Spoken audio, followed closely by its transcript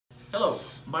Hello,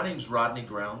 my name is Rodney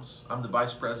Grounds. I'm the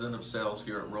Vice President of Sales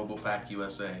here at Robopac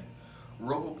USA.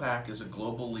 Robopac is a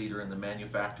global leader in the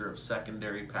manufacture of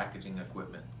secondary packaging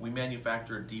equipment. We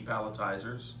manufacture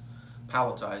depalletizers,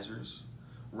 palletizers,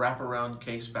 wraparound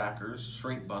case packers,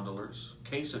 shrink bundlers,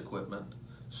 case equipment,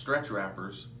 stretch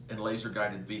wrappers, and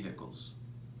laser-guided vehicles.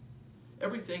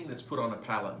 Everything that's put on a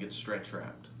pallet gets stretch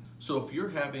wrapped. So if you're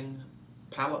having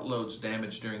pallet loads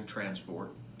damaged during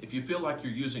transport, if you feel like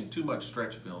you're using too much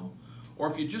stretch film, or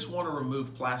if you just want to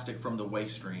remove plastic from the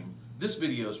waste stream, this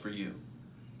video is for you.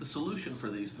 The solution for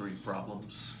these three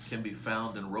problems can be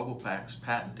found in Robopac's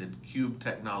patented Cube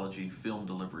technology film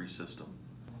delivery system.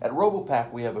 At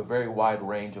Robopac, we have a very wide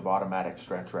range of automatic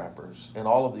stretch wrappers, and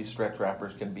all of these stretch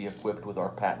wrappers can be equipped with our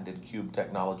patented Cube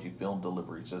technology film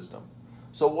delivery system.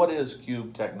 So what is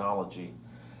Cube technology?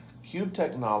 Cube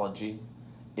technology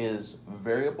is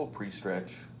variable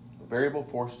pre-stretch, variable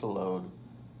force to load,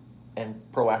 and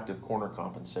proactive corner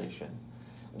compensation.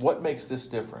 What makes this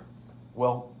different?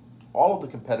 Well, all of the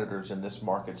competitors in this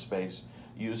market space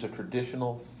use a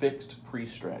traditional fixed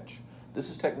pre-stretch. This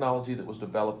is technology that was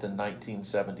developed in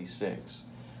 1976.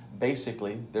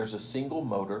 Basically, there's a single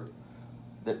motor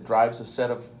that drives a set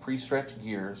of pre-stretch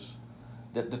gears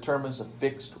that determines a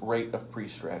fixed rate of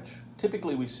pre-stretch.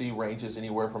 Typically, we see ranges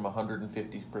anywhere from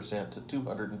 150% to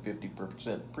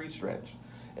 250% pre-stretch.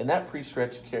 And that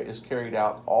pre-stretch is carried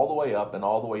out all the way up and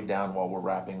all the way down while we're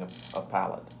wrapping a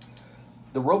pallet.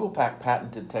 The Robopac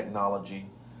patented technology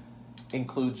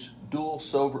includes dual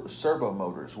servo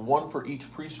motors, one for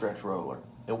each pre-stretch roller.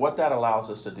 And what that allows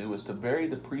us to do is to vary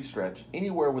the pre-stretch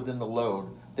anywhere within the load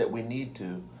that we need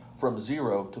to, from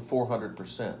 0 to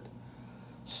 400%.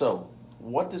 So,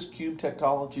 what does Cube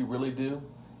technology really do?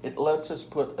 It lets us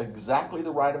put exactly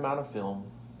the right amount of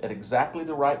film at exactly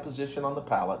the right position on the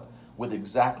pallet with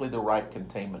exactly the right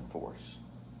containment force.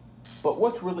 But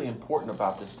what's really important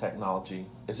about this technology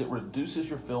is it reduces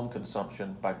your film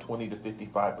consumption by 20 to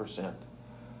 55%,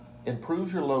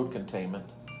 improves your load containment,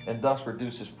 and thus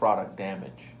reduces product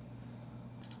damage.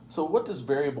 So what does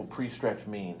variable pre-stretch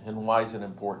mean, and why is it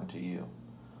important to you?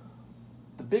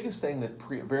 The biggest thing that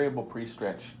variable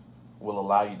pre-stretch will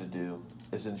allow you to do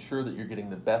is ensure that you're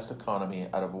getting the best economy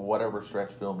out of whatever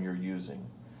stretch film you're using.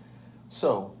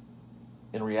 So,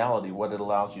 in reality, what it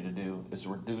allows you to do is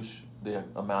reduce the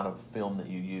amount of film that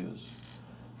you use.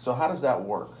 So how does that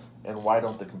work, and why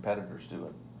don't the competitors do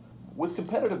it? With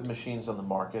competitive machines on the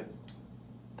market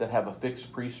that have a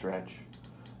fixed pre-stretch,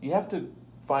 you have to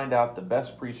find out the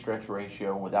best pre-stretch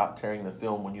ratio without tearing the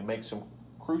film when you make some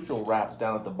crucial wraps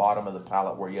down at the bottom of the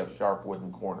pallet where you have sharp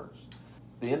wooden corners.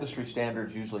 The industry standard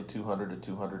is usually 200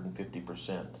 to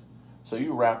 250%. So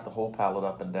you wrap the whole pallet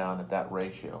up and down at that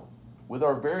ratio. With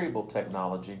our variable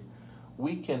technology,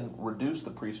 we can reduce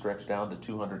the pre-stretch down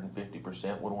to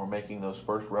 250% when we're making those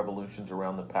first revolutions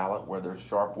around the pallet where there's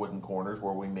sharp wooden corners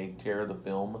where we may tear the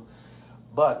film.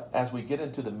 But as we get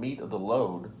into the meat of the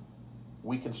load,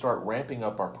 we can start ramping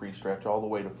up our pre-stretch all the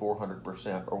way to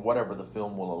 400% or whatever the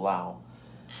film will allow.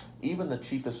 Even the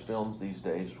cheapest films these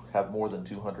days have more than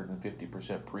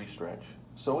 250% pre-stretch.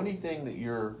 So anything that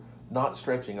you're not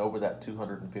stretching over that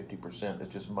 250% is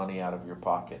just money out of your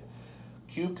pocket.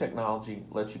 Cube technology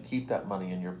lets you keep that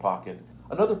money in your pocket.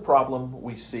 Another problem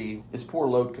we see is poor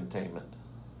load containment.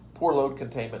 Poor load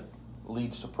containment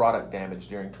leads to product damage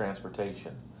during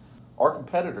transportation. Our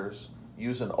competitors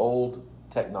use an old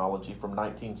technology from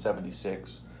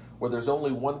 1976 where there's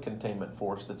only one containment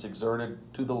force that's exerted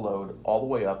to the load all the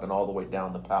way up and all the way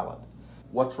down the pallet.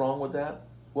 What's wrong with that?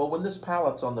 Well, when this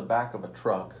pallet's on the back of a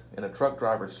truck and a truck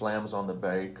driver slams on the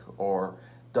brake or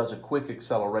does a quick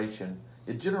acceleration,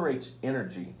 it generates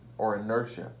energy or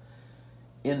inertia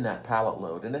in that pallet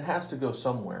load, and it has to go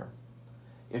somewhere.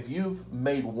 If you've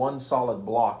made one solid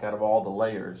block out of all the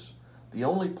layers, the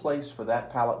only place for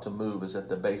that pallet to move is at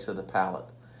the base of the pallet.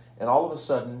 And all of a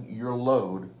sudden, your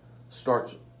load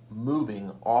starts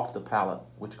moving off the pallet,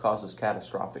 which causes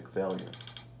catastrophic failure.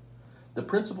 The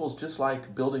principle is just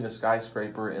like building a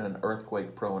skyscraper in an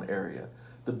earthquake-prone area.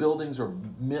 The buildings are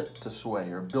meant to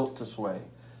sway or built to sway.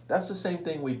 That's the same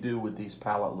thing we do with these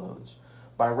pallet loads.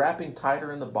 By wrapping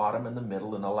tighter in the bottom and the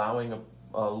middle and allowing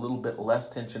a little bit less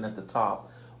tension at the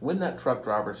top, when that truck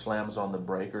driver slams on the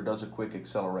brake or does a quick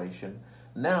acceleration,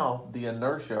 now the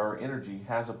inertia or energy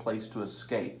has a place to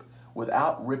escape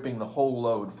without ripping the whole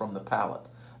load from the pallet,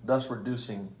 thus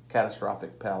reducing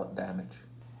catastrophic pallet damage.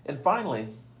 And finally,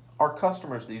 our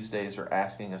customers these days are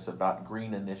asking us about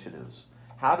green initiatives.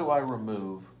 How do I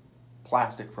remove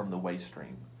plastic from the waste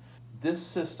stream? This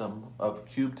system of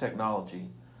Cube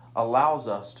technology allows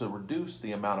us to reduce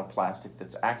the amount of plastic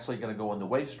that's actually going to go in the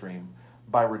waste stream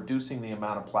by reducing the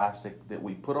amount of plastic that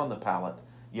we put on the pallet,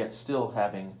 yet still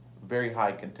having very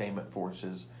high containment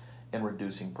forces and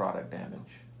reducing product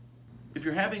damage. If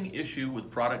you're having issue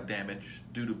with product damage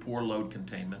due to poor load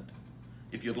containment,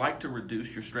 if you'd like to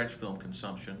reduce your stretch film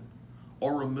consumption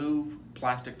or remove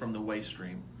plastic from the waste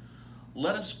stream,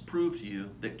 let us prove to you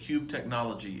that Cube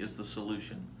technology is the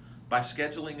solution by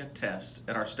scheduling a test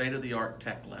at our state-of-the-art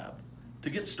tech lab. To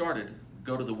get started,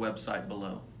 go to the website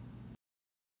below.